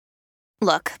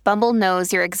Look, Bumble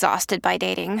knows you're exhausted by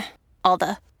dating. All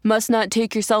the, must not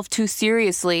take yourself too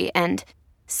seriously, and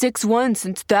 6'1"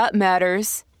 since that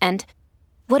matters. And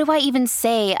what do I even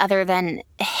say other than,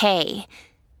 hey?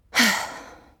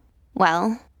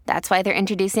 Well, that's why they're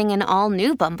introducing an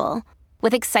all-new Bumble,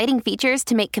 with exciting features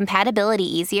to make compatibility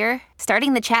easier,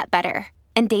 starting the chat better,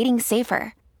 and dating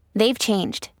safer. They've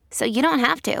changed, so you don't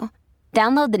have to.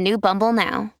 Download the new Bumble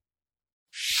now.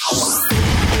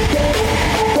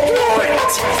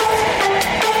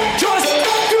 Just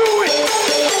do it!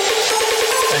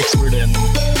 Expert in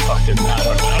fucking, I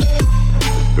don't know.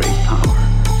 Great power.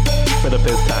 For the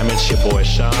fifth time, it's your boy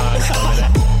Sean.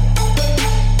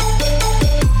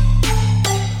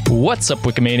 What's up,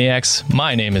 Wikimaniacs?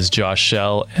 My name is Josh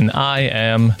Shell, and I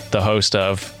am the host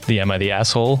of the Am I the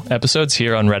Asshole episodes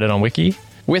here on Reddit on Wiki.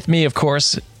 With me, of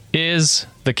course, is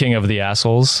the king of the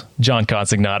assholes, John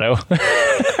Consignato.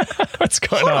 What's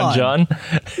going on, John?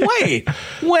 Wait,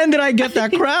 when did I get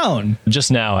that crown?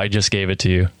 Just now, I just gave it to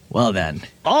you. Well then,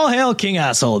 all hail King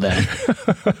Asshole then.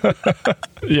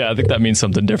 Yeah, I think that means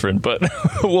something different, but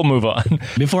we'll move on.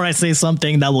 Before I say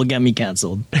something that will get me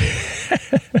canceled.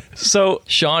 So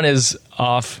Sean is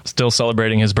off, still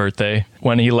celebrating his birthday.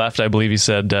 When he left, I believe he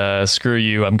said, screw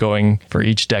you, I'm going for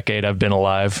each decade I've been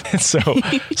alive.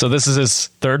 So this is his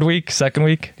second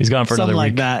week? He's gone for Something another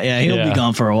like week. that, yeah. He'll be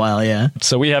gone for a while, yeah.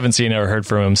 So we haven't seen or heard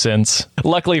from him since.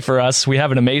 Luckily for us, we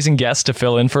have an amazing guest to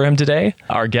fill in for him today.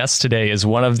 Our guest today is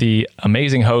one of the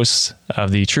amazing hosts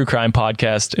of the true crime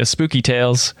podcast, Spooky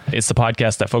Tales. It's the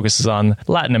podcast that focuses on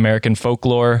Latin American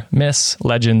folklore, myths,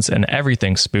 legends, and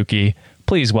everything spooky.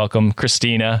 Please welcome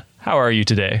Christina. How are you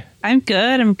today? I'm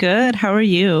good. How are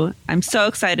you? I'm so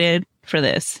excited for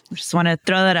this. I just want to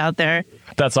throw that out there.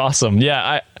 That's awesome.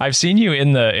 Yeah, I've seen you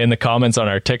in the comments on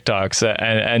our TikToks,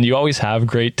 and you always have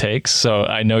great takes, so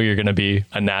I know you're going to be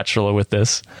a natural with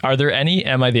this. Are there any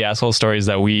Am I the Asshole stories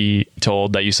that we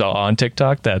told that you saw on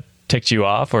TikTok that ticked you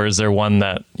off, or is there one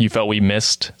that you felt we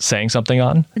missed saying something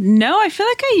on? No, I feel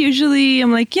like I usually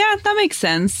am like, yeah, that makes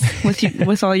sense with you,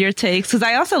 with all your takes, because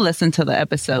I also listen to the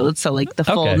episodes, so like the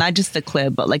full, not just the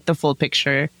clip, but like the full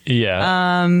picture.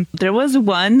 Yeah. There was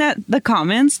one that the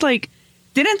comments like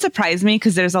didn't surprise me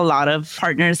because there's a lot of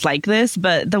partners like this,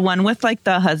 but the one with like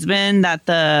the husband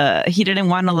that he didn't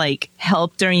want to like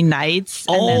help during nights,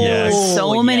 and then there were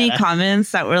so many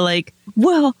comments that were like,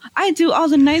 well, I do all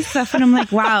the night stuff, and I'm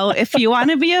like, wow, if you want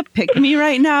to be a pick-me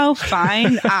right now,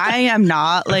 fine. I am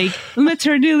not. Like,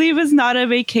 maternity leave is not a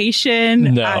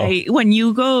vacation. No. When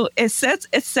you go, it sets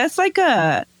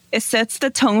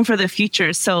the tone for the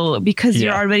future. So because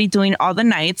you're already doing all the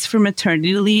nights for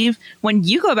maternity leave, when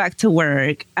you go back to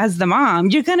work as the mom,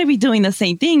 you're going to be doing the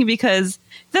same thing because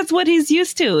that's what he's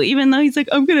used to, even though he's like,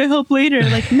 I'm going to help later.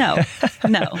 Like, no.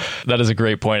 That is a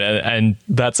great point. And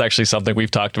that's actually something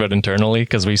we've talked about internally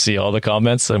because we see all the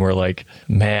comments and we're like,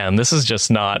 man, this is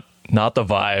just not the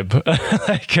vibe.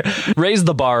 Like, raise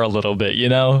the bar a little bit, you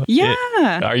know? Yeah.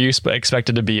 Are you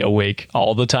expected to be awake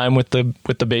all the time with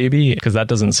the baby? Because that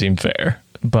doesn't seem fair.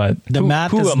 But the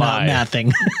math is not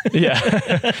mathing. Yeah.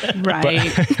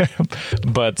 Right.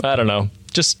 But I don't know.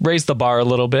 Just raise the bar a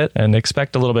little bit and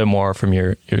expect a little bit more from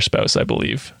your spouse, I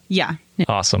believe. Yeah.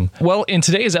 Awesome. Well, in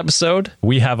today's episode,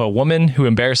 we have a woman who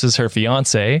embarrasses her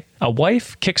fiance, a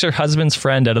wife kicks her husband's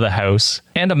friend out of the house,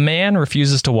 and a man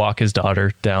refuses to walk his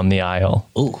daughter down the aisle.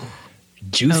 Ooh,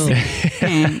 juicy.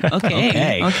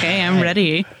 Okay, I'm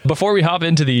ready. Before we hop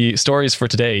into the stories for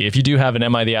today, if you do have an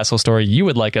Am I the Asshole story you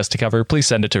would like us to cover, please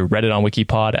send it to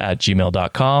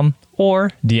redditonwikipod@gmail.com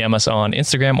or DM us on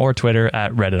Instagram or Twitter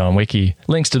at redditonwiki.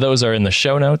 Links to those are in the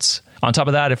show notes. On top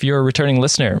of that, if you're a returning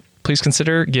listener, please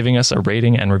consider giving us a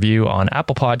rating and review on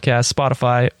Apple Podcasts,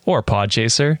 Spotify, or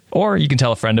Podchaser. Or you can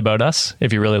tell a friend about us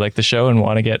if you really like the show and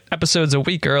want to get episodes a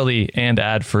week early and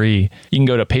ad-free. You can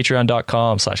go to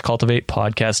patreon.com/Cultivate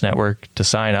Podcast Network to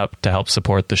sign up to help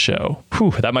support the show.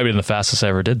 Whew, that might be the fastest I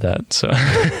ever did that. So,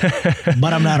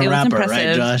 but I'm not a rapper, impressive.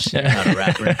 right, Josh? You're not a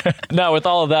rapper. Now, with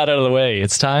all of that out of the way,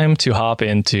 it's time to hop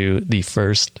into the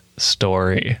first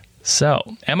story. So,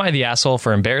 am I the asshole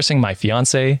for embarrassing my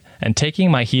fiance and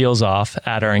taking my heels off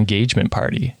at our engagement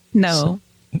party? No.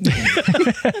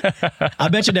 I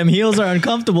bet you them heels are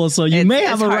uncomfortable, so you may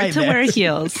have a right to there. wear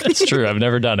heels. It's true. I've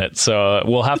never done it. So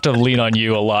we'll have to lean on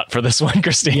you a lot for this one,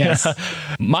 Christina. Yes.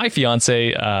 My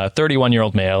fiance,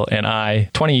 31-year-old male, and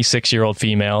I, 26-year-old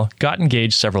female, got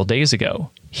engaged several days ago.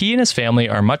 He and his family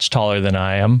are much taller than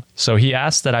I am, so he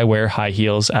asked that I wear high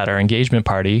heels at our engagement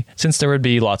party since there would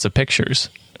be lots of pictures,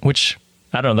 which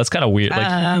I don't know. That's kind of weird.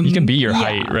 Like you can be your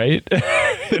height, right?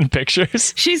 In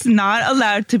pictures. She's not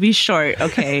allowed to be short.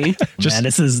 Okay. Man,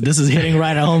 this is hitting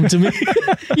right at home to me.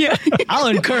 Yeah. I'll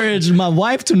encourage my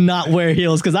wife to not wear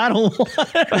heels because I don't want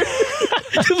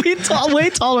her to be way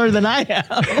taller than I am.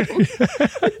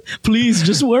 Please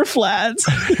just wear flats.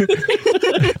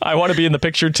 I want to be in the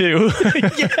picture too.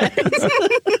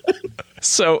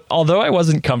 So, although I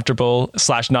wasn't comfortable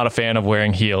 / not a fan of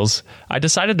wearing heels, I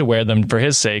decided to wear them for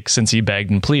his sake since he begged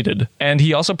and pleaded. And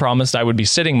he also promised I would be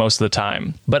sitting most of the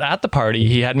time. But at the party,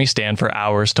 he had me stand for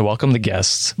hours to welcome the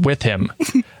guests with him.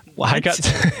 I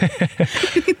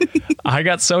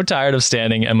got so tired of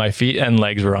standing and my feet and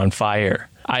legs were on fire.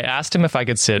 I asked him if I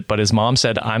could sit, but his mom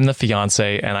said I'm the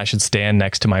fiance and I should stand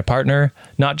next to my partner,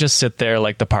 not just sit there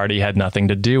like the party had nothing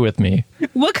to do with me.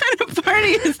 What kind of party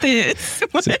is this?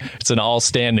 It's an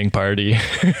all-standing party.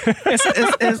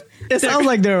 It sounds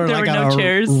like there were no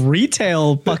chairs.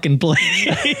 Retail fucking place.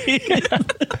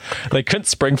 They couldn't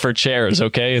spring for chairs,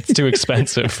 okay? It's too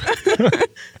expensive.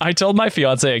 I told my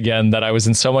fiance again that I was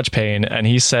in so much pain, and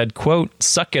he said, quote,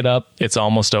 "Suck it up, it's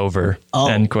almost over,"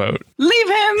 end quote. Leave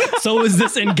him. So is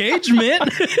this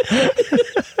engagement?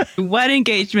 What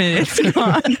engagement? It's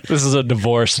gone. This is a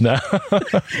divorce now.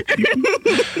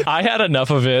 I had enough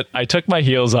of it. I took my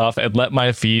heels off and let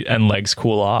my feet and legs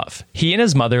cool off. He and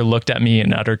his mother looked at me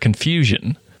in utter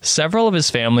confusion. Several of his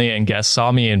family and guests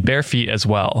saw me in bare feet as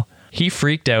well. He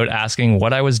freaked out, asking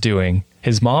what I was doing.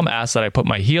 His mom asked that I put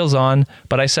my heels on,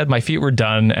 but I said my feet were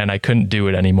done and I couldn't do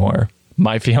it anymore.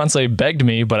 My fiance begged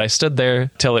me, but I stood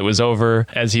there till it was over,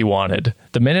 as he wanted.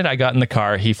 The minute I got in the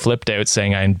car, he flipped out,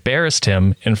 saying I embarrassed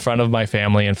him in front of my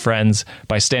family and friends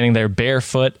by standing there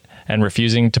barefoot and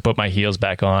refusing to put my heels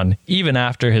back on, even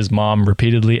after his mom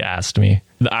repeatedly asked me.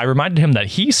 I reminded him that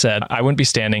he said I wouldn't be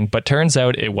standing, but turns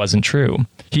out it wasn't true.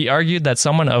 He argued that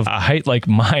someone of a height like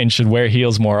mine should wear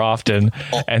heels more often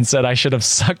and said I should have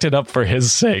sucked it up for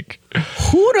his sake.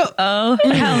 Oh,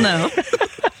 hell no.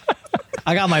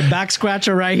 I got my back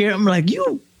scratcher right here. I'm like,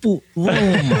 you fool. Oh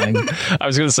my. I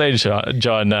was going to say,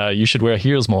 John, you should wear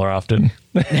heels more often.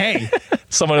 Hey.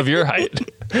 Someone of your height.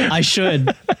 I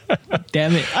should.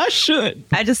 Damn it. I should.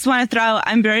 I just want to throw out,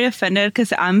 I'm very offended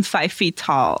because I'm 5 feet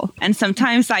tall. And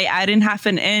sometimes I add in half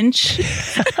an inch.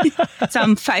 So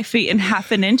I'm 5 feet and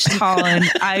half an inch tall. And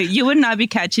you would not be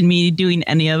catching me doing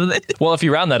any of it. Well, if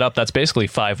you round that up, that's basically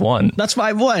 5'1". That's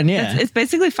 5'1", yeah. It's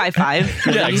basically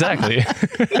 5'5". Yeah, exactly.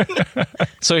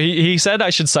 So he said I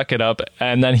should suck it up.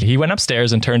 And then he went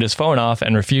upstairs and turned his phone off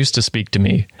and refused to speak to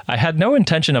me. I had no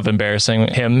intention of embarrassing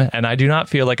him, and I do not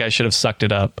feel like I should have sucked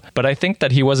it up. But I think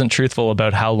that he wasn't truthful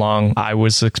about how long I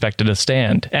was expected to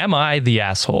stand. Am I the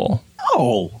asshole?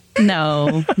 Oh.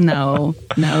 No.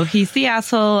 He's the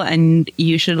asshole, and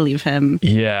you should leave him.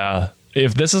 Yeah.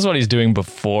 If this is what he's doing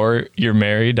before you're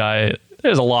married,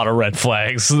 there's a lot of red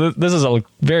flags. This is a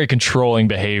very controlling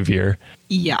behavior.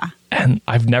 Yeah. And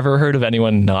I've never heard of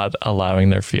anyone not allowing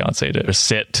their fiance to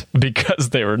sit because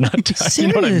they were not done. You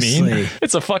know what I mean?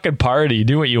 It's a fucking party.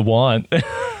 Do what you want.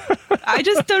 I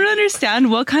just don't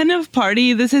understand what kind of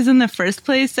party this is in the first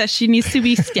place that she needs to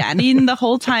be standing the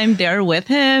whole time there with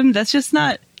him. That's just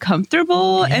not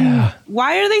comfortable. Yeah. And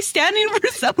why are they standing for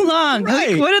so long?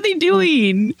 Right. Like, what are they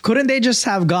doing? Couldn't they just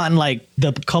have gotten like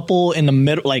the couple in the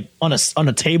middle, like on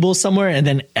a table somewhere, and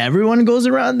then everyone goes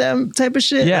around them type of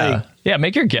shit? Yeah. Like, yeah,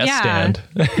 make your guests stand.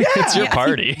 It's your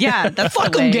party. Yeah, that's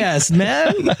fuck them guests,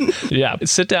 man. Yeah,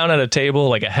 sit down at a table,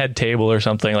 like a head table or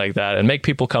something like that, and make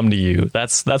people come to you.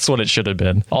 That's what it should have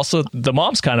been. Also, the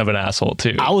mom's kind of an asshole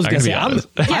too. I was gonna say,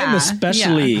 I'm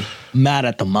especially mad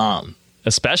at the mom.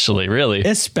 Especially, really?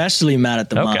 Especially mad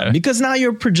at the mom. Because now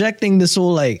you're projecting this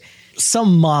whole like,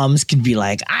 some moms can be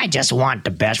like, I just want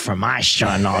the best for my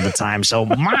son all the time. So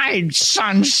my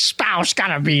son's spouse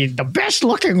gotta be the best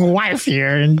looking wife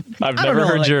here. And I've never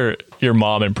heard your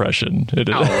mom impression.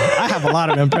 I have a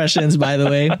lot of impressions, by the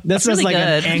way. That's just like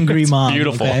good. An angry mom.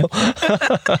 Beautiful.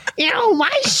 Okay?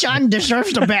 My son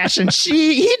deserves the best, and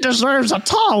he deserves a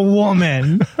tall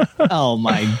woman. Oh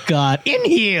my God. In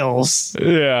heels.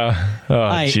 Yeah. Oh,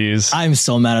 jeez. I'm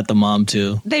so mad at the mom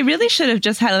too. They really should have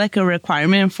just had like a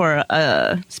requirement for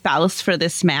a spouse for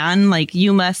this man. Like,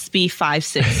 you must be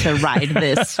 5'6" to ride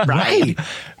this ride.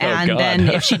 And then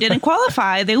if she didn't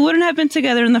qualify, they wouldn't have been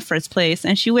together in the first place,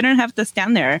 and she wouldn't have to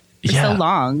stand there for so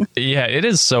long. Yeah, it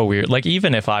is so weird. Like,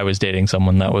 even if I was dating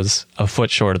someone that was a foot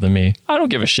shorter than me, I don't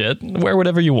give a shit. Wear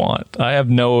whatever you want. I have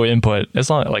no input. As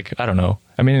long, like, I don't know.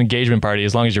 I mean, an engagement party,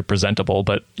 as long as you're presentable,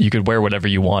 but you could wear whatever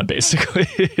you want, basically.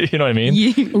 You know what I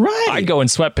mean? Right. I'd go in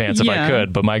sweatpants if I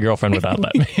could, but my girlfriend would not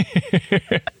let me.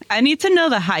 I need to know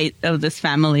the height of this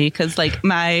family because, like,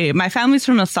 my family's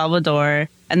from El Salvador,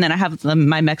 and then I have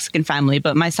my Mexican family,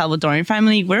 but my Salvadoran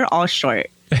family, we're all short.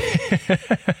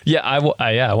 Yeah,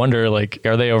 I wonder, like,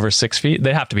 are they over 6 feet?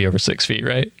 They have to be over 6 feet,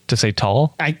 right? To say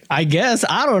tall? I guess.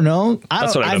 I don't know.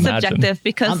 That's what I'd It's imagine. subjective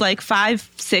because, like, 5,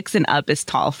 6, and up is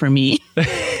tall for me.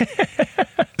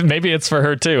 Maybe it's for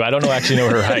her too. I don't actually know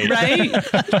her height.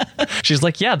 Right? She's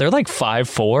like, yeah, they're like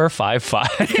 5'4",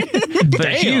 5'5".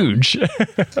 They're huge.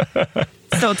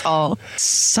 So tall.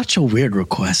 Such a weird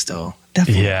request, though.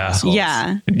 Definitely. Yeah. assholes.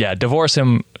 Yeah. Yeah, divorce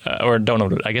him, or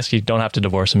don't. I guess you don't have to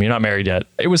divorce him. You're not married yet.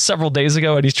 It was several days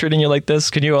ago, and he's treating you like this.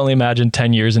 Can you only imagine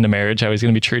 10 years into marriage how he's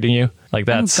going to be treating you? Like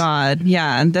that's Oh, God.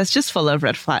 Yeah. And that's just full of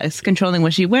red flags. Controlling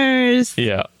what she wears.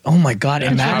 yeah. Oh my God!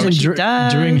 Imagine what she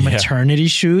does. during Yeah. maternity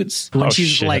shoots when Oh, she's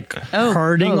shit. like Oh,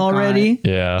 hurting God. already.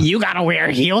 Yeah. You gotta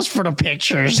wear heels for the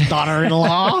pictures,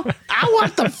 daughter-in-law. I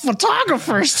want the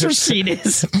photographers to see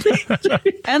this.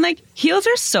 And like heels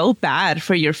are so bad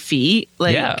for your feet.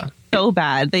 Like Yeah. so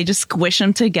bad. They just squish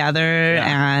them together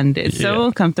and it's so Yeah.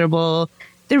 uncomfortable.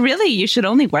 They're really, you should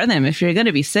only wear them if you're going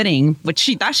to be sitting, which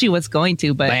she thought she was going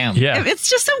to, but Bam. Yeah. it's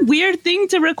just a weird thing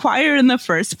to require in the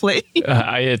first place.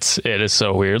 It is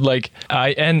so weird. Like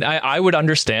I would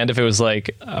understand if it was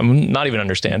like not even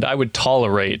understand. I would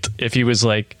tolerate if he was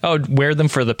like, oh, wear them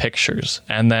for the pictures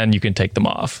and then you can take them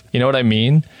off. You know what I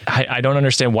mean? I don't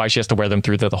understand why she has to wear them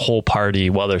through the whole party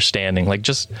while they're standing. Like,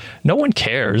 just no one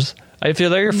cares. If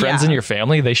they're your friends Yeah. and your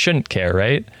family, they shouldn't care,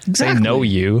 right? Exactly. They know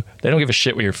you. They don't give a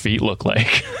shit what your feet look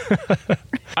like.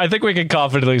 I think we can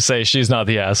confidently say she's not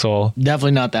the asshole.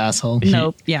 Definitely not the asshole.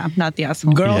 Nope. Yeah. Not the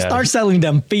asshole. Girl, Yeah. start selling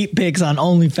them feet pics on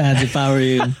OnlyFans if I were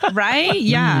you. Right?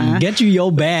 Yeah. Get you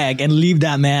your bag and leave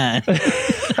that man.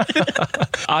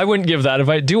 I wouldn't give that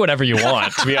advice. Do whatever you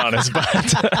want, to be honest, but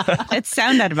It's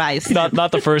sound advice.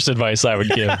 not the first advice I would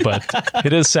give, but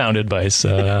it is sound advice.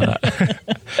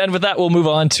 And with that, we'll move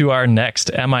on to our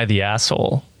next Am I the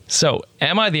Asshole? So,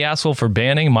 am I the asshole for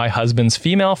banning my husband's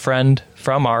female friend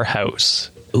from our house?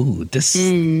 Ooh, this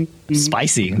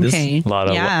spicy. This, Okay. A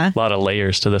lot of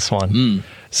layers to this one.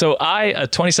 So I, a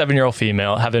 27-year-old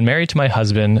female, have been married to my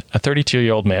husband, a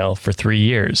 32-year-old male, for 3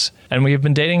 years, and we have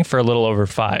been dating for a little over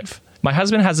 5. My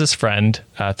husband has this friend,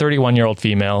 a 31-year-old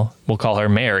female, we'll call her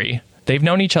Mary. They've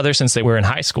known each other since they were in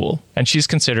high school, and she's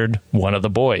considered one of the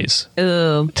boys.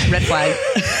 Ooh, red flag.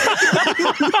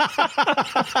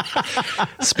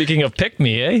 Speaking of pick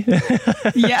me, eh?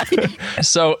 Yeah.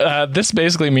 So this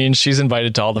basically means she's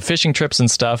invited to all the fishing trips and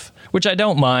stuff, which I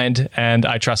don't mind, and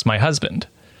I trust my husband.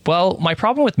 Well, my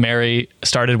problem with Mary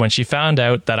started when she found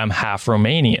out that I'm half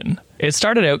Romanian. It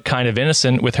started out kind of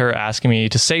innocent with her asking me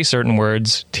to say certain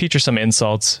words, teach her some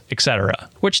insults, etc.,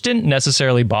 which didn't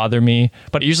necessarily bother me,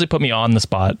 but it usually put me on the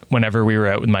spot whenever we were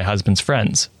out with my husband's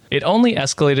friends. It only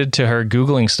escalated to her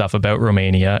Googling stuff about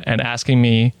Romania and asking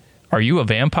me, "Are you a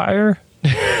vampire?"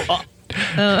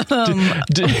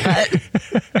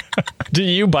 Do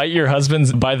you bite your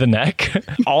husband by the neck?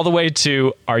 All the way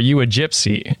to, are you a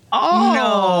gypsy?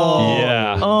 No.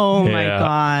 Yeah. Oh my Yeah.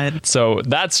 God. So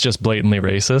that's just blatantly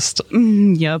racist.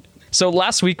 Yep. So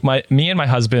last week, me and my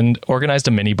husband organized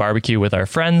a mini barbecue with our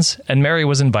friends, and Mary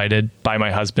was invited by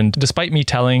my husband, despite me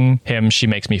telling him she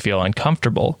makes me feel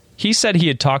uncomfortable. He said he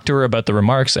had talked to her about the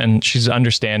remarks and she's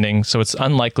understanding, so it's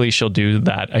unlikely she'll do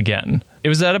that again. It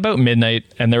was at about midnight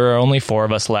and there were only 4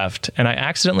 of us left, and I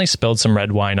accidentally spilled some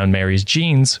red wine on Mary's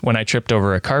jeans when I tripped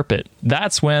over a carpet.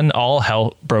 That's when all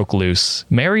hell broke loose.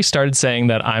 Mary started saying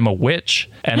that I'm a witch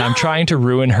and I'm trying to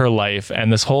ruin her life,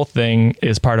 and this whole thing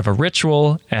is part of a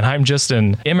ritual, and I'm just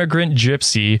an immigrant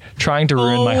gypsy trying to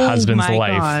ruin my husband's my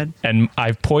life. God. And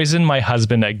I've poisoned my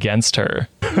husband against her.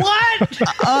 What?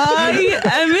 I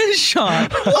am in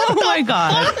shock. Oh my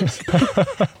God.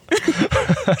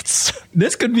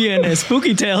 This could be in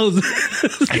Spooky Tales.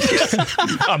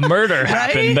 A murder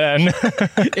happened then.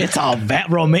 It's all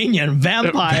Romanian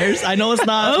vampires. I know it's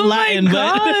not Oh Latin, my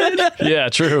but God. Yeah,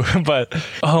 true. But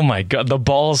oh my God, the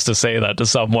balls to say that to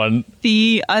someone.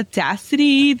 The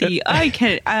audacity, I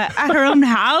can't, at her own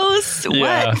house.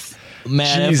 Yeah. What?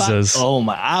 man, Jesus.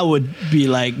 I would be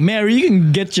like, Mary, you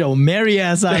can get your Mary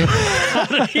ass out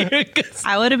of here. 'Cause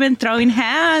I would have been throwing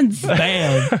hands.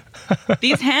 bam.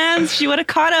 These hands, she would have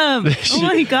caught him. Oh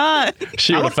my God.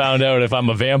 She would have found out if I'm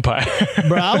a vampire.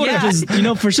 Bro, I would have Yeah. just,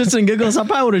 for shits and giggles, I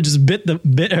probably would have just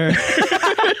bit her.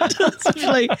 Just be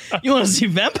like, you want to see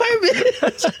vampire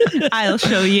bitch? I'll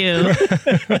show you.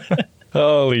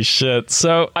 Holy shit.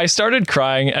 So I started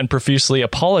crying and profusely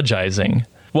apologizing.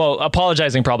 Well,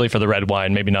 apologizing probably for the red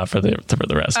wine, maybe not for the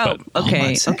rest. Oh,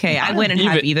 but okay. I wouldn't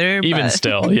have either. Even but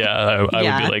still, yeah,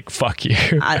 I would be like, fuck you.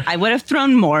 I would have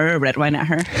thrown more red wine at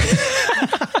her.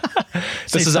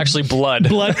 This is actually blood.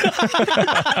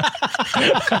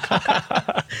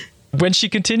 When she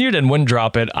continued and wouldn't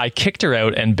drop it, I kicked her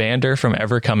out and banned her from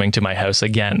ever coming to my house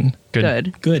again.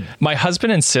 Good. My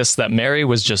husband insists that Mary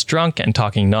was just drunk and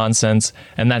talking nonsense,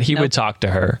 and that he would talk to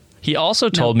her. He also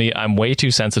told me I'm way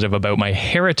too sensitive about my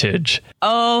heritage.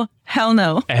 Oh, hell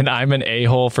no. And I'm an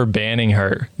a-hole for banning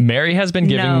her. Mary has been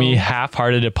giving me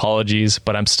half-hearted apologies,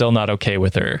 but I'm still not okay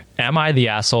with her. Am I the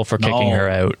asshole for kicking her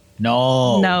out?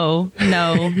 No.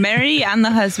 Mary and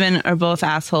the husband are both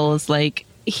assholes. Like,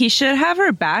 he should have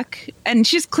her back. And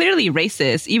she's clearly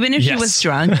racist, even if she was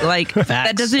drunk. Like,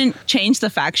 that doesn't change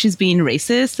the fact she's being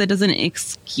racist. That doesn't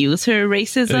excuse her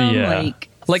racism. Yeah.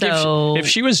 Like, if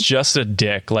she was just a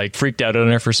dick, like, freaked out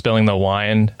on her for spilling the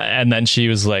wine, and then she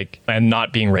was like, and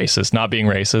not being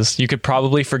racist, you could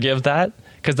probably forgive that.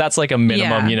 Because that's like a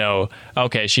minimum, you know,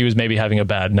 okay, she was maybe having a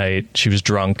bad night, she was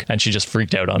drunk, and she just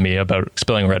freaked out on me about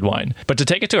spilling red wine. But to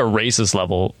take it to a racist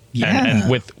level, and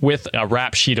with a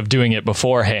rap sheet of doing it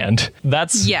beforehand,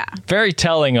 that's very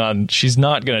telling on she's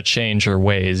not going to change her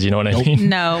ways, you know what I mean?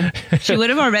 No, she would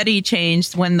have already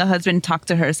changed when the husband talked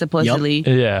to her, supposedly.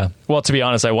 Yeah. Well, to be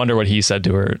honest, I wonder what he said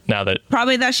to her now that...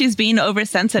 Probably that she's being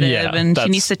oversensitive and she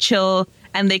needs to chill.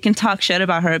 And they can talk shit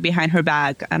about her behind her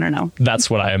back. I don't know. That's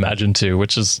what I imagine too,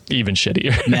 which is even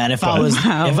shittier. Man, if I was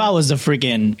the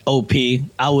freaking OP,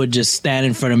 I would just stand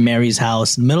in front of Mary's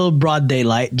house, middle of broad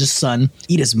daylight, just sun,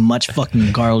 eat as much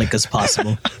fucking garlic as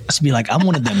possible. Just be like, I'm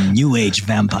one of them new age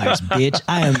vampires, bitch.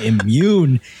 I am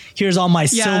immune. Here's all my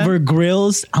silver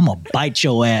grills. I'm gonna bite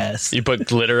your ass. You put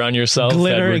glitter on yourself,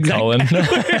 Edward exactly. Cullen.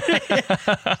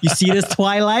 You see this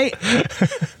Twilight?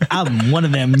 I'm one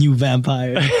of them new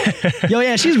vampires. Yo,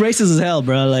 yeah, she's racist as hell,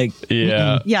 bro. Like,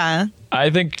 yeah. I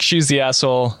think she's the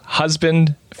asshole.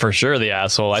 Husband, for sure, the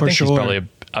asshole. I think he's probably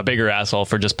a bigger asshole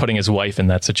for just putting his wife in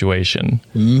that situation.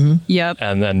 Mm-hmm. Yep.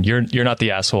 And then you're not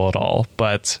the asshole at all.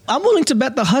 But I'm willing to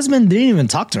bet the husband didn't even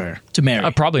talk to her, to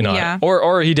Mary. Probably not. Yeah.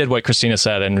 Or he did what Christina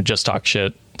said and just talk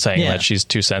shit, saying that she's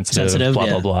too sensitive, blah,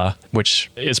 blah, blah,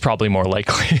 which is probably more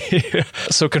likely.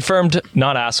 So confirmed,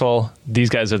 not asshole. These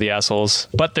guys are the assholes.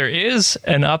 But there is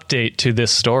an update to this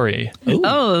story. Ooh.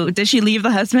 Oh, did she leave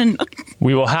the husband?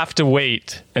 We will have to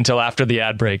wait until after the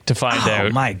ad break to find out. Oh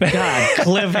my God,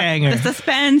 cliffhanger. The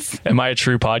suspense. Am I a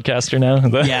true podcaster now?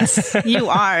 Yes. You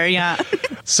are, yeah.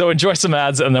 So enjoy some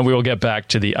ads and then we will get back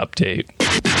to the update.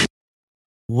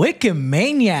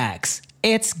 Wikimaniacs,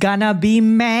 it's gonna be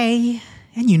May.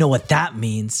 And you know what that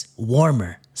means.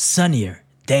 Warmer, sunnier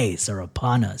days are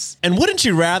upon us. And wouldn't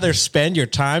you rather spend your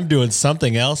time doing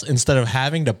something else instead of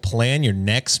having to plan your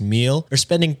next meal or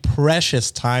spending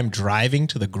precious time driving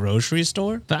to the grocery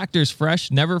store? Factor's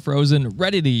fresh, never frozen,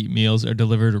 ready-to-eat meals are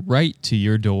delivered right to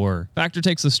your door. Factor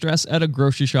takes the stress out of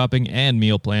grocery shopping and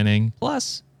meal planning.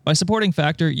 Plus, by supporting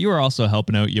Factor, you are also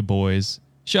helping out your boys.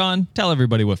 Sean, tell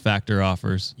everybody what Factor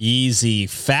offers. Easy.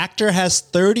 Factor has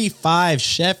 35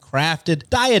 chef-crafted,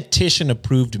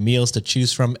 dietitian-approved meals to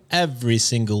choose from every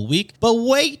single week. But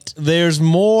wait, there's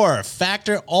more.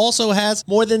 Factor also has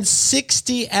more than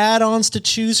 60 add-ons to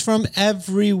choose from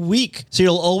every week. So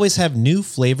you'll always have new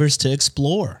flavors to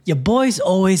explore. Your boys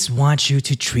always want you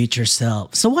to treat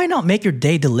yourself. So why not make your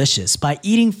day delicious by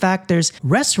eating Factor's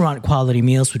restaurant-quality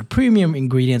meals with premium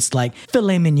ingredients like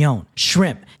filet mignon,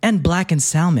 shrimp, and blackened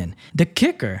salmon. The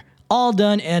kicker, all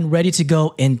done and ready to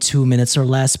go in 2 minutes or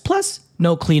less, plus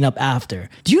no cleanup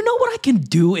after. Do you know what I can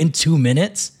do in 2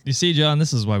 minutes? You see, John,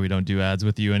 this is why we don't do ads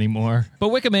with you anymore. But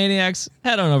Wikimaniacs,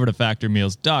 head on over to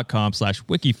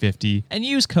factormeals.com/wiki50 and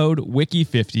use code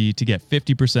WIKI50 to get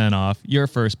 50% off your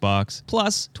first box,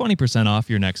 plus 20% off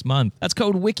your next month. That's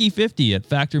code WIKI50 at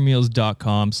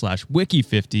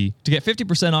factormeals.com/wiki50 to get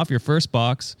 50% off your first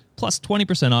box, plus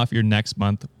 20% off your next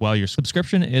month while your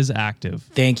subscription is active.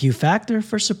 Thank you, Factor,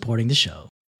 for supporting the show.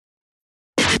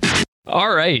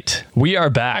 All right, we are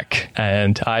back,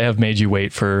 and I have made you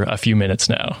wait for a few minutes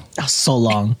now. Oh, so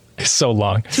long. So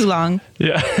long. Too long.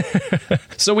 Yeah.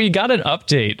 So we got an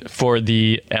update for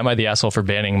the Am I the Asshole for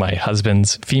Banning My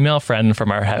Husband's Female Friend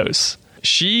from Our House.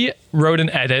 She wrote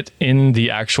an edit in the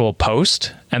actual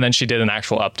post, and then she did an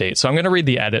actual update. So I'm going to read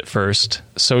the edit first.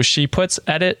 So she puts,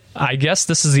 edit, I guess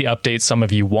this is the update some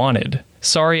of you wanted.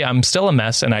 Sorry, I'm still a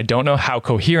mess and I don't know how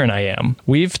coherent I am.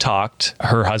 We've talked,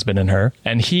 her husband and her,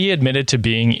 and he admitted to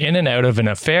being in and out of an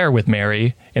affair with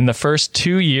Mary in the first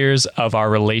 2 years of our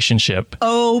relationship.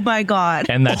 Oh my God.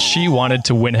 And that she wanted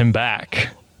to win him back.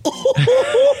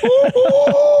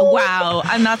 Wow,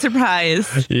 I'm not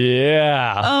surprised.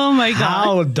 Yeah. Oh my god.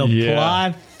 How the Yeah.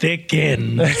 plot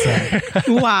thickens.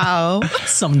 Wow.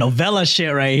 Some novella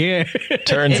shit right here.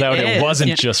 Turns out it is, wasn't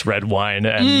yeah. just red wine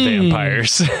and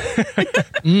vampires.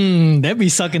 They'd be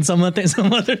sucking some other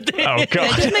thing. Oh, That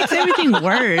God. just makes everything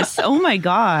worse. Oh my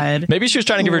god. Maybe she was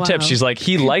trying to give her tips. Wow. She's like,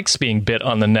 he likes being bit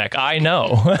on the neck. I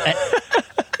know.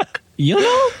 You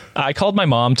know? I called my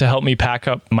mom to help me pack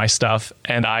up my stuff,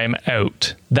 and I am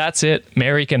out. That's it.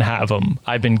 Mary can have them.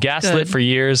 I've been gaslit Good. for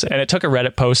years, and it took a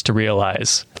Reddit post to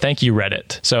realize. Thank you,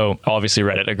 Reddit. So obviously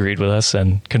Reddit agreed with us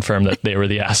and confirmed that they were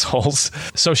the assholes.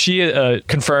 So she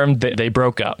confirmed that they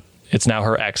broke up. It's now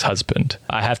her ex-husband.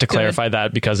 I have to clarify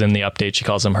that because in the update, she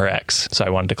calls him her ex. So I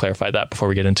wanted to clarify that before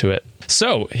we get into it.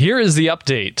 So here is the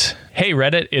update. Hey,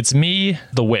 Reddit, it's me,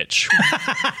 the witch.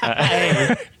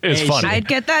 It's funny. I'd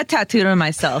get that tattooed on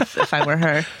myself if I were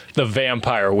her. The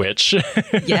vampire witch.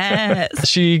 Yes.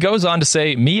 She goes on to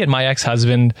say, me and my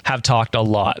ex-husband have talked a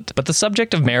lot, but the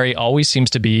subject of Mary always seems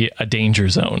to be a danger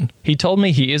zone. He told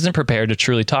me he isn't prepared to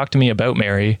truly talk to me about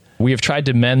Mary. We have tried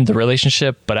to mend the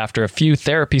relationship, but after a few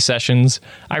therapy sessions,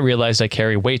 I realized I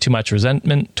carry way too much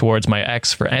resentment towards my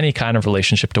ex for any kind of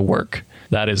relationship to work.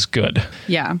 That is good.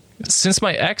 Yeah. Since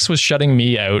my ex was shutting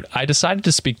me out, I decided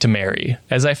to speak to Mary,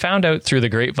 as I found out through the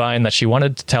grapevine that she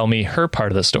wanted to tell me her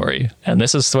part of the story. And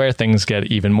this is where things get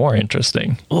even more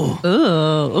interesting.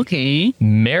 Oh, okay.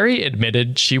 Mary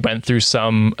admitted she went through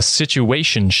some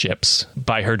situationships,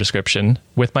 by her description,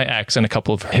 with my ex and a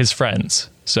couple of his friends.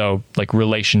 So, like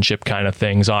relationship kind of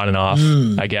things on and off,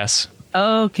 I guess.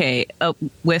 Okay.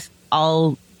 With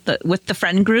the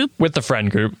friend group? With the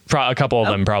friend group. A couple of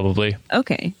them, probably.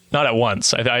 Okay. Not at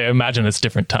once. I imagine it's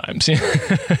different times.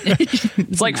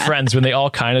 It's like friends when they all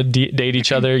kind of date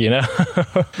each other, you know?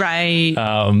 Right.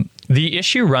 The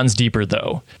issue runs deeper,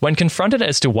 though. When confronted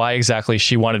as to why exactly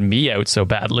she wanted me out so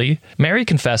badly, Mary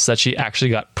confessed that she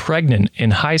actually got pregnant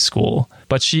in high school,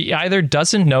 but she either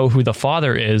doesn't know who the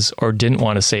father is or didn't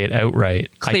want to say it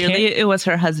outright. Clearly, it was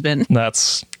her husband.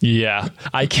 Yeah.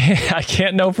 I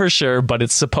can't know for sure, but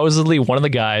it's supposedly one of the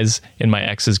guys in my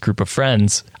ex's group of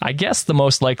friends. I guess the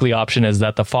most likely option is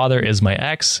that the father is my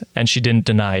ex, and she didn't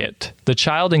deny it. The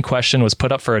child in question was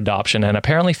put up for adoption and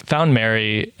apparently found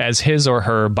Mary as his or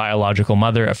her biological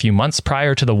mother a few months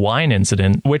prior to the wine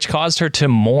incident, which caused her to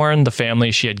mourn the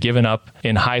family she had given up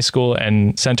in high school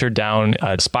and sent her down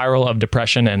a spiral of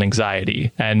depression and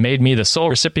anxiety, and made me the sole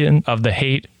recipient of the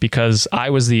hate because I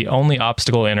was the only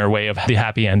obstacle in her way of the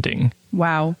happy ending.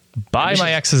 Wow. By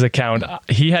my ex's account,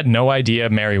 he had no idea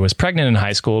Mary was pregnant in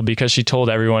high school because she told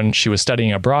everyone she was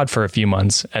studying abroad for a few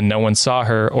months and no one saw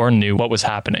her or knew what was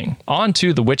happening. On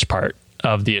to the witch part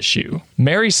of the issue.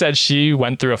 Mary said she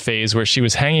went through a phase where she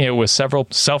was hanging out with several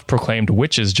self-proclaimed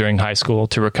witches during high school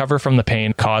to recover from the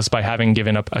pain caused by having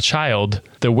given up a child.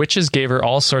 The witches gave her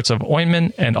all sorts of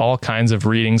ointment and all kinds of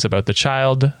readings about the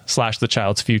child / the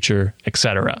child's future,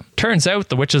 etc. Turns out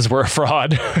the witches were a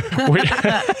fraud.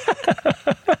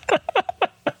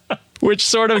 Which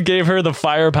sort of gave her the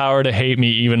firepower to hate me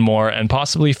even more and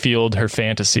possibly fueled her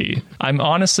fantasy. I'm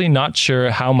honestly not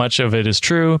sure how much of it is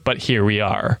true, but here we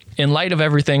are. In light of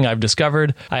everything I've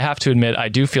discovered, I have to admit I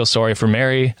do feel sorry for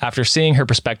Mary. After seeing her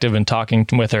perspective and talking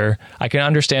with her, I can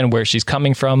understand where she's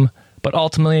coming from, but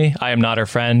ultimately, I am not her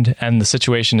friend, and the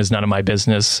situation is none of my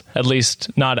business, at least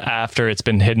not after it's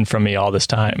been hidden from me all this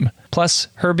time. Plus,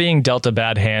 her being dealt a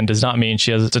bad hand does not mean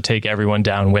she has to take everyone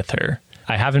down with her.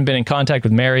 I haven't been in contact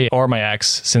with Mary or my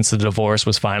ex since the divorce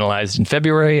was finalized in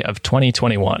February of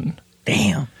 2021.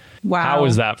 Damn. Wow. How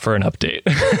was that for an update?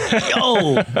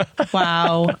 Yo.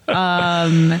 Wow.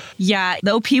 Yeah,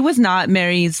 the OP was not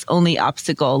Mary's only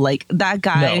obstacle. Like that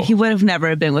guy, No. he would have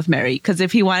never been with Mary because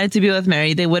if he wanted to be with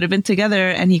Mary, they would have been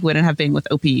together and he wouldn't have been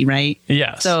with OP, right?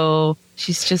 Yes. So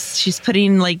she's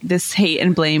putting like this hate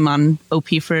and blame on OP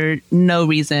for no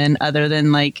reason other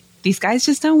than like these guys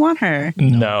just don't want her.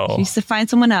 No. She needs to find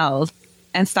someone else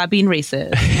and stop being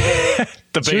racist.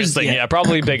 The biggest thing, yeah,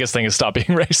 probably biggest thing is stop being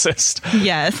racist.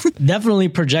 Yes. Definitely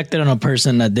projected on a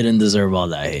person that didn't deserve all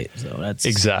that hate. So that's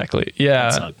Exactly.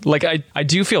 Yeah. Like I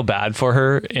do feel bad for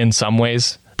her in some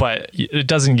ways, but it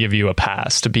doesn't give you a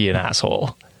pass to be an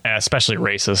asshole. Especially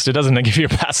racist. It doesn't give you a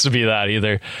pass to be that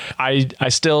either. I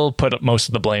still put most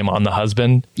of the blame on the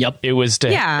husband. Yep. It was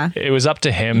up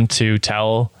to him to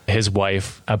tell his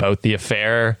wife about the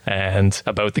affair and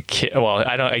about the kid. Well,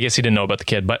 I guess he didn't know about the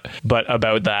kid, but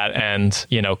about that and,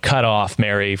 cut off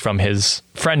Mary from his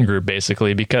friend group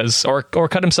basically because or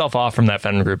cut himself off from that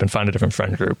friend group and find a different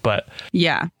friend group. But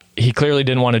Yeah. he clearly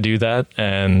didn't want to do that,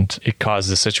 and it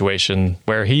caused a situation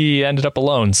where he ended up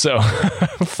alone. So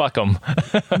fuck him.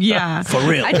 Yeah. For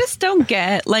real. I just don't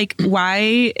get like why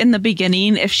in the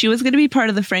beginning, if she was going to be part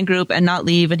of the friend group and not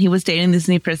leave and he was dating this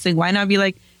new person, why not be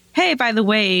like, hey, by the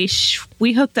way,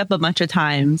 we hooked up a bunch of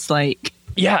times. Like,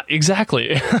 Yeah,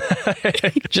 exactly.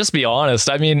 Just be honest.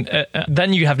 I mean,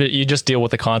 then you just deal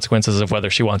with the consequences of whether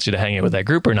she wants you to hang out with that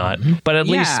group or not. But at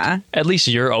least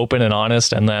you're open and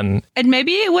honest, and then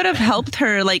maybe it would have helped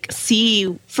her like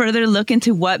see further look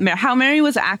into how Mary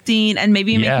was acting, and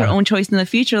maybe make her own choice in the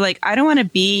future. Like, I don't want to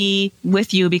be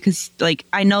with you because like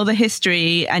I know the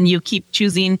history, and you keep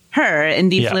choosing her in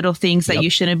these little things that you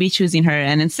shouldn't be choosing her.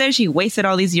 And instead, she wasted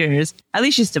all these years. At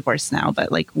least she's divorced now.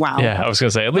 But like, wow. Yeah, I was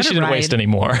gonna say at least she didn't waste any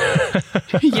more.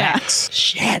 Yeah.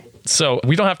 Shit. So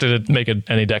we don't have to make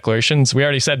any declarations. We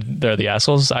already said they're the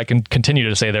assholes. I can continue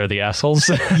to say they're the assholes.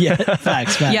 Yeah,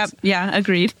 facts. Yep. Yeah,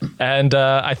 agreed. And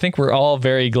I think we're all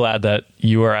very glad that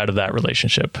you are out of that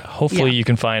relationship. Hopefully you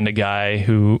can find a guy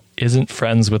who isn't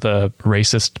friends with a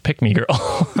racist pick-me girl.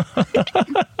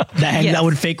 That hangs out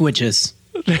with fake witches.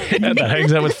 That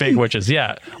hangs out with fake witches.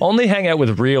 Yeah. Only hang out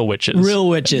with real witches. Real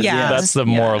witches. Yeah. Yeah. That's the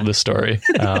moral of the story.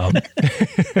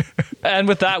 And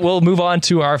with that, we'll move on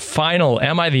to our final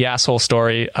Am I the Asshole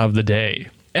story of the day.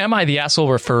 Am I the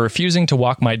asshole for refusing to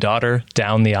walk my daughter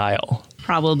down the aisle?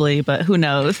 Probably, but who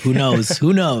knows? Who knows?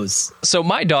 Who knows? So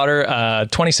my daughter,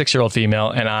 26-year-old female,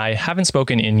 and I haven't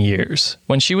spoken in years.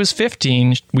 When she was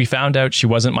 15, we found out she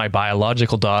wasn't my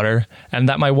biological daughter and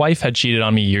that my wife had cheated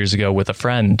on me years ago with a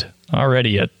friend.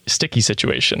 Already a sticky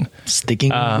situation.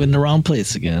 Sticking in the wrong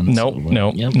place again. Nope,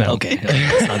 no. Okay.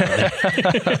 Let's not go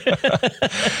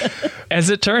there. As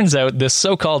it turns out, this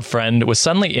so-called friend was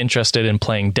suddenly interested in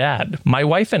playing dad. My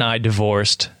wife and I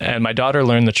divorced, and my daughter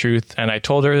learned the truth, and I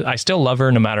told her I still love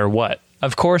her no matter what.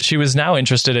 Of course, she was now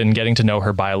interested in getting to know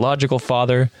her biological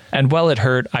father, and while it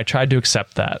hurt, I tried to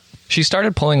accept that. She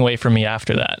started pulling away from me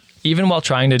after that. Even while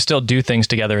trying to still do things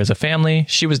together as a family,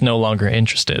 she was no longer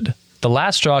interested. The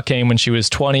last straw came when she was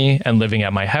 20 and living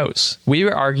at my house. We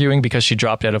were arguing because she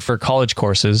dropped out of her college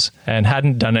courses and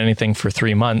hadn't done anything for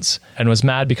 3 months, and was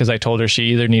mad because I told her she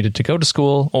either needed to go to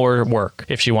school or work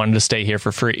if she wanted to stay here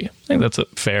for free. I think that's a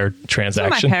fair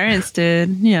transaction. That's what my parents did.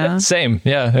 Yeah. Same.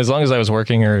 Yeah. As long as I was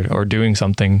working or doing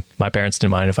something, my parents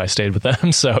didn't mind if I stayed with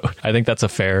them. So I think that's a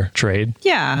fair trade.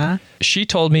 Yeah. She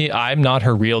told me I'm not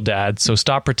her real dad, so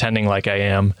stop pretending like I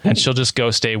am, and she'll just go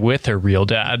stay with her real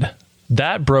dad.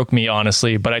 That broke me,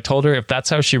 honestly, but I told her if that's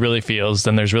how she really feels,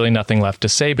 then there's really nothing left to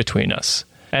say between us.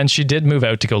 And she did move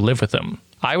out to go live with him.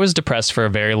 I was depressed for a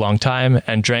very long time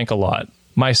and drank a lot.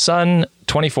 My son,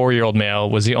 24-year-old male,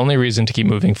 was the only reason to keep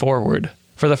moving forward.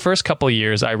 For the first couple of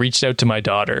years, I reached out to my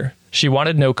daughter. She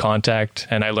wanted no contact,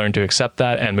 and I learned to accept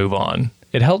that and move on.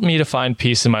 It helped me to find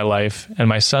peace in my life, and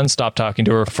my son stopped talking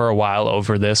to her for a while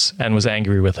over this and was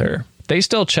angry with her. They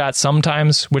still chat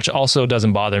sometimes, which also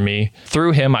doesn't bother me.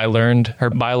 Through him, I learned her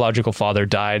biological father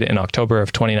died in October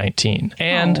of 2019,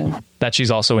 and that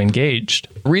she's also engaged.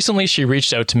 Recently, she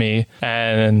reached out to me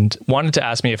and wanted to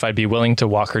ask me if I'd be willing to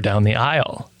walk her down the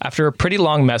aisle. After a pretty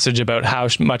long message about how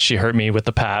much she hurt me with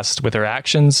the past with her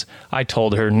actions, I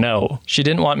told her no. She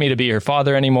didn't want me to be her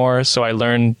father anymore, so I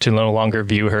learned to no longer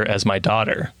view her as my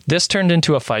daughter. This turned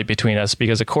into a fight between us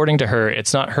because according to her,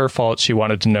 it's not her fault she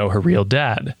wanted to know her real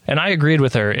dad. And I agreed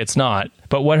with her, it's not.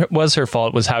 But what was her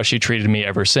fault was how she treated me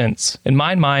ever since. In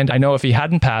my mind, I know if he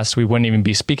hadn't passed, we wouldn't even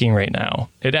be speaking right now.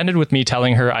 It ended with me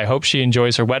telling her I hope she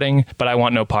enjoys her wedding, but I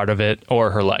want no part of it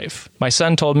or her life. My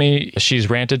son told me she's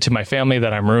ranted to my family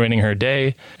that I'm ruining her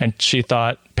day, and she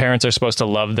thought parents are supposed to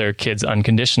love their kids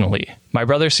unconditionally. My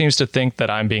brother seems to think that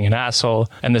I'm being an asshole,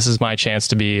 and this is my chance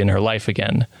to be in her life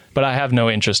again. But I have no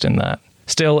interest in that.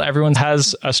 Still, everyone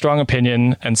has a strong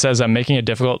opinion and says I'm making it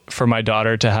difficult for my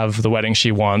daughter to have the wedding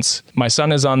she wants. My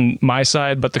son is on my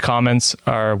side, but the comments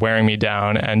are wearing me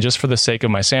down. And just for the sake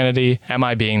of my sanity, am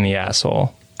I being the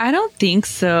asshole? I don't think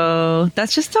so.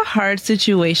 That's just a hard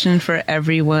situation for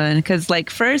everyone. Because, like,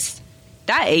 first,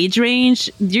 that age range,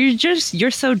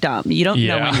 you're so dumb. You don't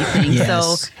know anything. Yes.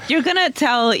 So you're going to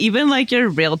tell even, like, your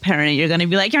real parent, you're going to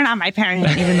be like, you're not my parent,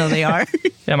 even though they are.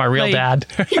 Yeah, my real dad.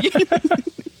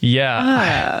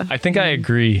 Yeah, I think I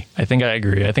agree. I think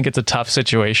it's a tough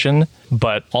situation,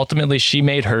 but ultimately she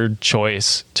made her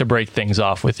choice to break things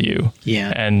off with you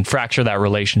and fracture that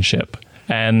relationship.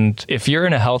 And if you're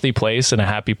in a healthy place and a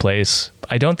happy place,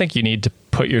 I don't think you need to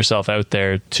put yourself out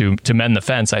there to mend the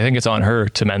fence, I think it's on her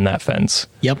to mend that fence.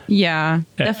 Yep. Yeah.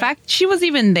 The fact she was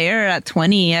even there at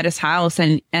 20 at his house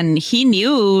and he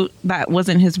knew that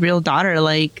wasn't his real daughter,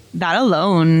 like that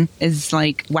alone is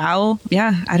like, wow.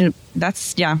 Yeah.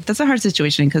 That's a hard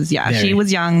situation because she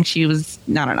was young. She was,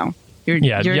 I don't know. You're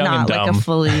not like a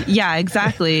fully,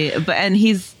 exactly. But,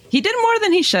 he did more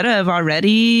than he should have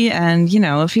already. And,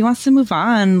 if he wants to move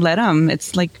on, let him.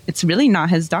 It's like, it's really not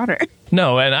his daughter.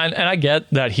 No, and I get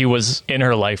that he was in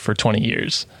her life for 20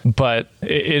 years, but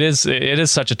it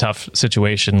is such a tough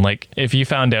situation. Like, if you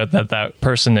found out that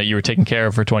person that you were taking care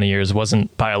of for 20 years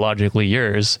wasn't biologically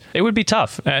yours, it would be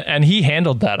tough. And he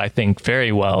handled that, I think,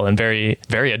 very well and very,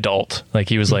 very adult. Like,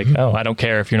 he was like, oh, I don't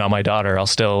care if you're not my daughter. I'm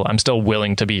still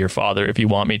willing to be your father if you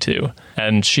want me to.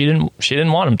 And she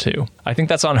didn't want him to. I think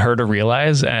that's on her to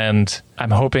realize, and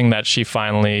I'm hoping that she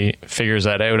finally figures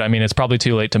that out. I mean, it's probably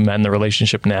too late to mend the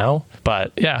relationship now,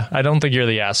 but yeah, I don't think you're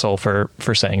the asshole for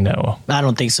saying no. I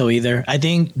don't think so either. I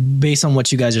think based on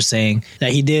what you guys are saying,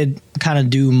 that he did kind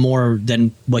of do more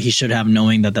than what he should have,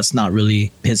 knowing that that's not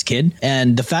really his kid.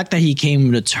 And the fact that he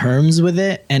came to terms with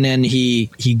it and then he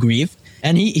grieved.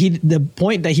 And the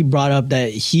point that he brought up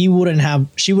that she wouldn't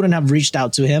have reached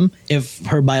out to him if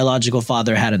her biological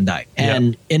father hadn't died.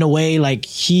 And in a way, like,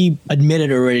 he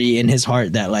admitted already in his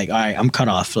heart that, like, all right, I'm cut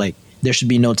off. Like, there should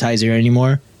be no ties here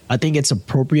anymore. I think it's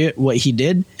appropriate what he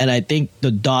did. And I think the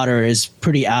daughter is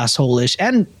pretty asshole-ish.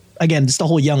 And again, it's the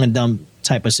whole young and dumb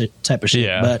type of shit.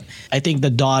 Yeah. But I think the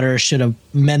daughter should have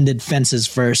mended fences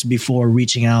first before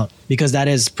reaching out, because that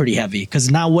is pretty heavy.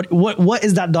 Because now what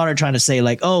is that daughter trying to say?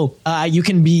 Like, oh, you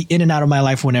can be in and out of my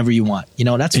life whenever you want.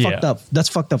 That's fucked up. That's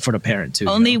fucked up for the parent too.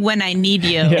 Only when I need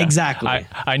you. Yeah. Exactly.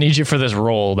 I need you for this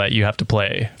role that you have to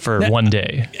play for one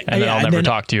day, and then I'll never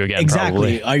talk to you again.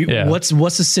 Exactly. Probably.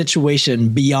 What's the situation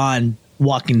beyond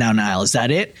walking down the aisle? Is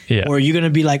that it? Yeah. Or are you going to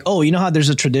be like, oh, you know how there's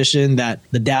a tradition that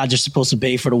the dad's just supposed to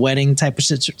pay for the wedding type of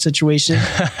situation?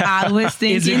 I was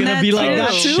thinking is it going to be like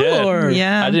that too? Shit. Or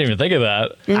yeah, I didn't even think of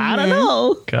that. I don't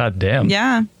know. God damn.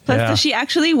 Yeah. Plus, does she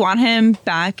actually want him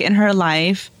back in her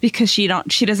life because she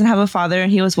doesn't have a father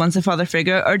and he was once a father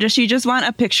figure, or does she just want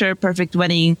a picture perfect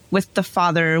wedding with the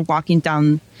father walking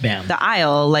down the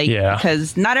aisle? Like,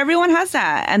 because not everyone has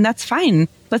that, and that's fine.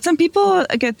 But some people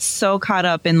get so caught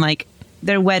up in like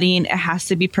their wedding, it has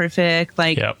to be perfect.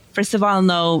 Like, first of all,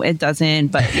 no, it doesn't.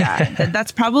 But yeah,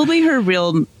 that's probably her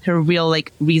real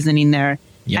like reasoning there.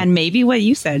 Yep. And maybe what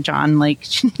you said, John, like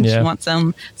she wants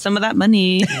some of that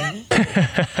money.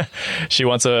 She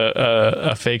wants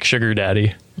a fake sugar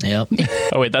daddy. Yep.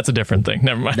 Oh wait, that's a different thing.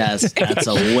 Never mind. That's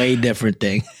a way different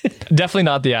thing. Definitely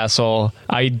not the asshole.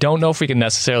 I don't know if we can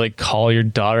necessarily call your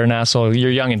daughter an asshole.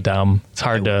 You're young and dumb. It's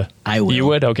hard to. I will. You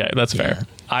would? Okay, that's fair.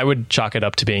 I would chalk it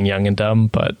up to being young and dumb,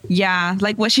 but yeah,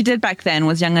 like what she did back then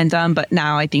was young and dumb, but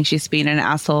now I think she's being an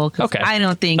asshole. Okay, I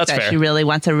don't think that's that fair. She really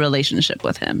wants a relationship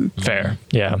with him. Fair,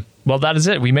 yeah. Well, that is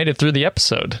it. We made it through the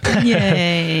episode.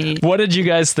 Yay! What did you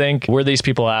guys think? Were these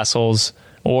people assholes?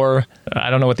 Or, I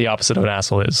don't know what the opposite of an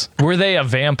asshole is. Were they a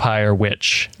vampire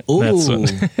witch? Ooh.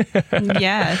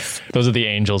 Yes. Those are the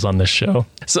angels on this show.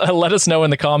 So let us know in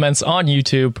the comments on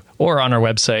YouTube or on our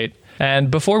website.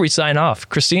 And before we sign off,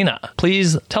 Christina,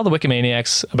 please tell the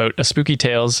Wikimaniacs about A Spooky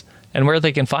Tales and where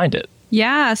they can find it.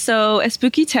 Yeah, so A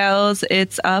Spooky Tales,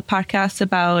 it's a podcast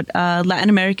about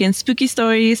Latin American spooky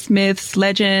stories, myths,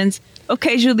 legends,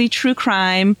 occasionally true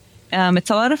crime. It's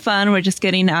a lot of fun. We're just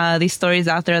getting these stories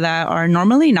out there that are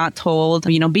normally not told,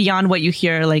 beyond what you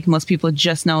hear. Like most people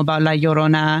just know about La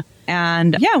Llorona.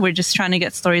 And yeah, we're just trying to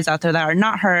get stories out there that are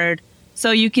not heard. So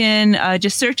you can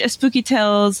just search A Spooky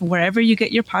Tales wherever you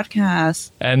get your podcasts.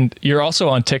 And you're also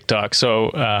on TikTok. So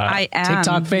I am.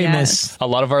 TikTok famous. Yes. A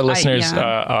lot of our listeners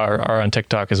are on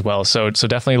TikTok as well. So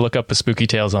definitely look up A Spooky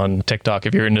Tales on TikTok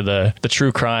if you're into the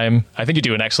true crime. I think you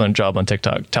do an excellent job on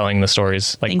TikTok telling the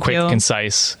stories, like quick,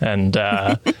 concise, and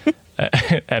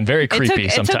and very creepy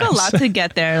sometimes. It took a lot to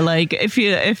get there. Like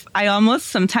if I almost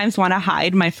sometimes want to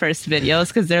hide my first videos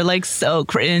because they're like so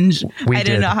cringe. I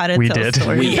didn't know how to tell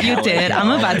stories. You did.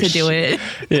 I'm about to do it.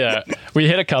 Yeah, we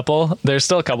hit a couple. There's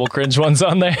still a couple cringe ones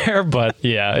on there, but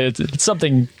yeah, it's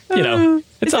something,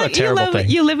 it's not a terrible thing.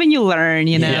 You live and you learn,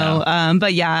 Yeah.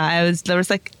 But yeah,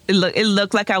 it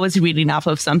looked like I was reading off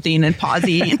of something and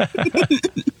pausing.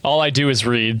 All I do is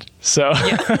read, so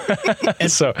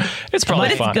so it's probably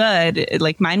fun. But it's good.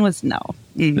 Like mine was no.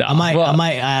 I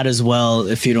might add as well,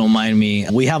 if you don't mind me.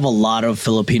 We have a lot of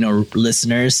Filipino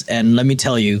listeners, and let me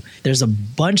tell you, there's a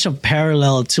bunch of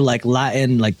parallel to like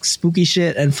Latin, like spooky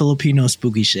shit, and Filipino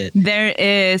spooky shit. There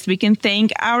is. We can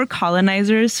thank our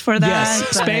colonizers for that.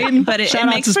 Yes, Spain. But it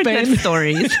makes for good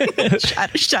stories.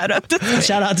 Shout out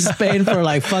to Spain for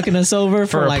like fucking us over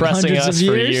for like oppressing hundreds us of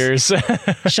years. for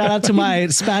years. Shout out to my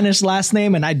Spanish last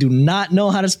name, and I do not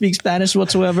know how to speak Spanish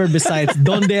whatsoever. Besides,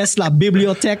 ¿Dónde es la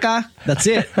biblioteca? That's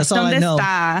it. That's all I know.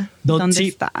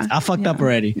 ¿Dónde está? I fucked up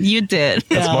already. You did.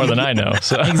 That's more than I know.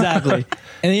 So. Exactly.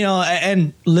 And, you know,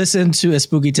 and listen to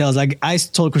Spooky Tales. Like I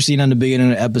told Christina in the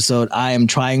beginning of the episode, I am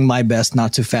trying my best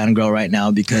not to fangirl right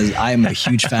now because I am a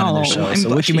huge fan of the show. So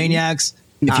Wikimaniacs,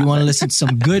 if you want to listen to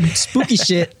some good spooky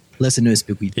shit, listen to a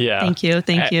Spooky. Yeah.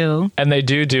 Thank you. And they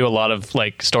do a lot of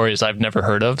like stories I've never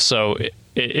heard of. So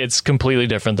it's completely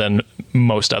different than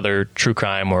most other true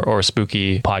crime or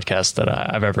spooky podcasts that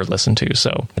I've ever listened to.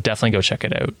 So definitely go check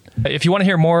it out. If you want to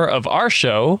hear more of our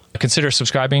show, consider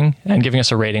subscribing and giving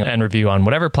us a rating and review on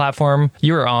whatever platform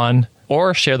you are on,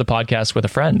 or share the podcast with a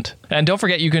friend. And don't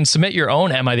forget, you can submit your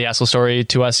own Am I the Asshole story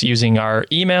to us using our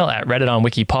email at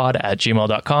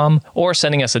redditonwikipod@gmail.com or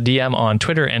sending us a DM on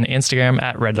Twitter and Instagram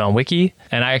at redditonwiki.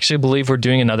 And I actually believe we're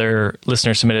doing another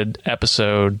listener submitted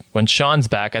episode when Sean's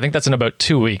back. I think that's in about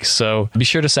 2 weeks. So be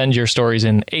sure to send your stories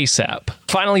in ASAP.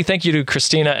 Finally, thank you to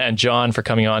Christina and John for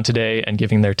coming on today and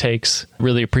giving their takes.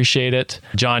 Really appreciate it.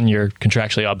 John, you're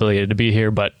contractually obligated to be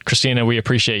here, but Christina, we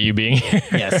appreciate you being here.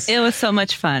 Yes. It was so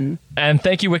much fun. And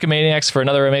thank you, Wikimaniacs, for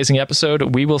another amazing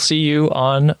episode. We will see you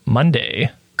on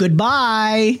Monday.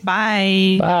 Goodbye.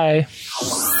 Bye. Bye.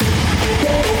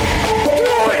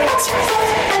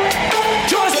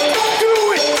 Just do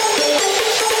it!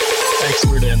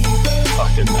 Expert in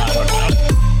fucking, I don't know.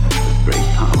 Great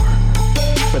power.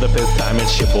 For the 5th time,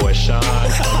 it's your boy Sean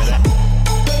coming at